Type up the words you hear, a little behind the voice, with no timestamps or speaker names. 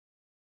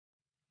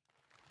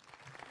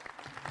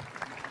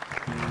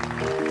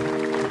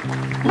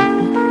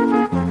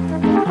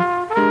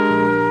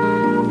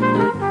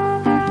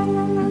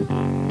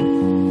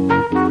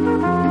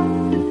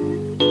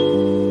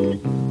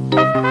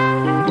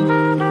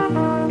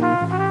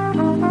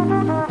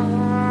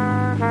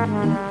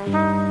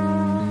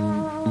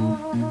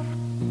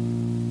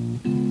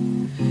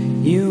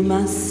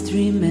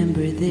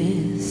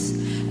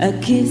A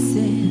kiss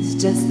is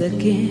just a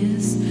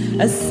kiss,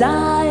 a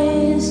sigh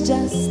is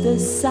just a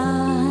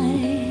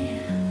sigh.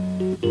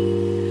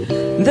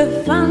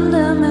 The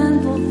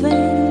fundamental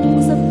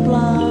things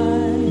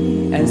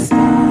apply as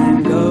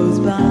time goes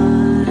by.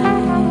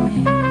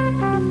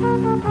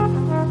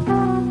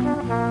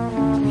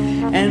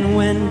 And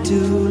when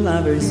two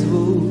lovers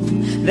woo,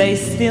 they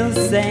still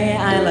say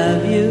I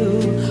love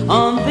you.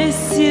 On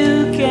this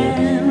you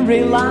can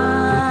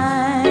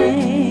rely.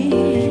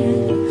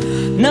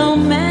 No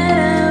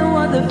matter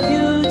what the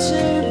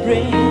future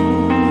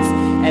brings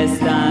as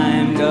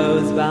time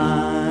goes by.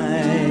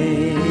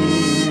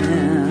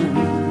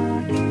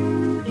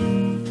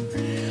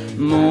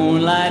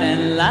 Moonlight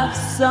and love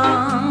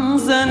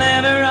songs are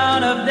never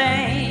out of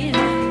date.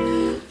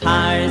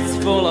 Hearts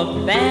full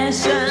of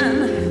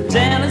passion,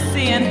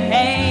 jealousy and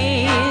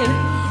hate.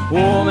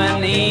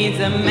 Woman needs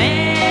a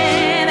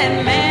man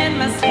and man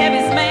must have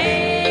his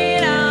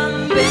mate.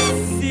 On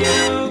this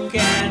you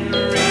can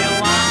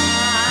rely.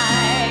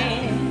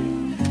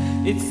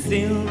 It's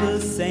still the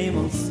same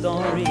old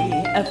story,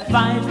 a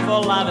fight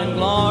for love and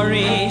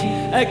glory,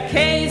 a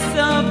case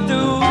of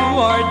do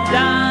or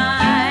die.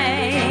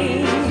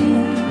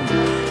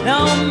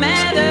 No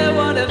matter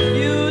what the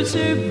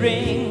future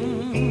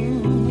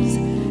brings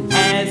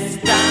as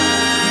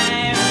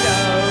time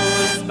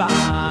goes by.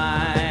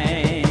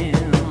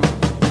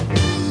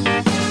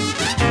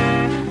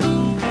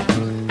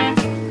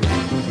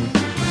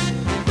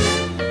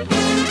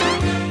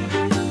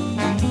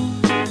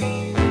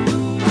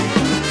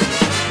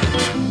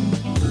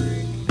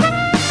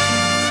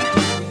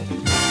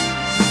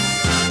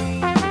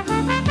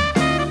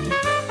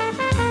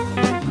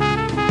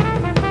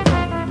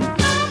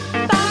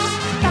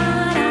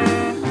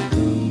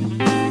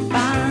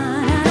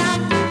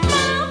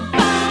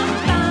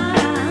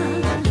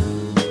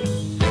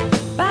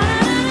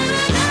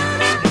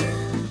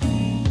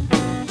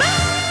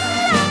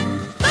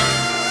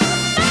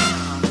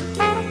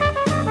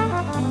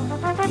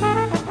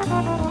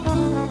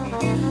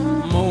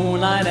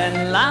 Moonlight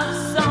and love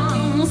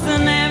songs are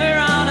never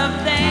out of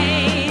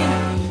date.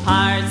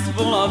 Hearts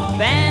full of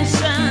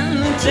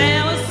passion,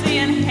 jealousy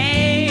and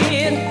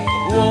hate.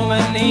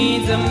 Woman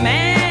needs a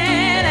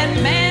man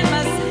and man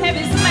must have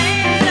his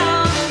mate.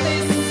 On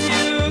this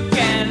you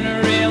can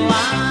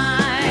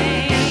rely.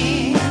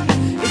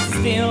 It's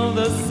still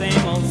the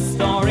same old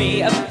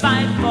story, a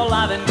fight for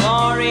love and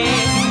glory,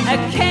 a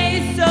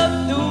case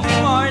of do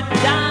or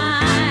die.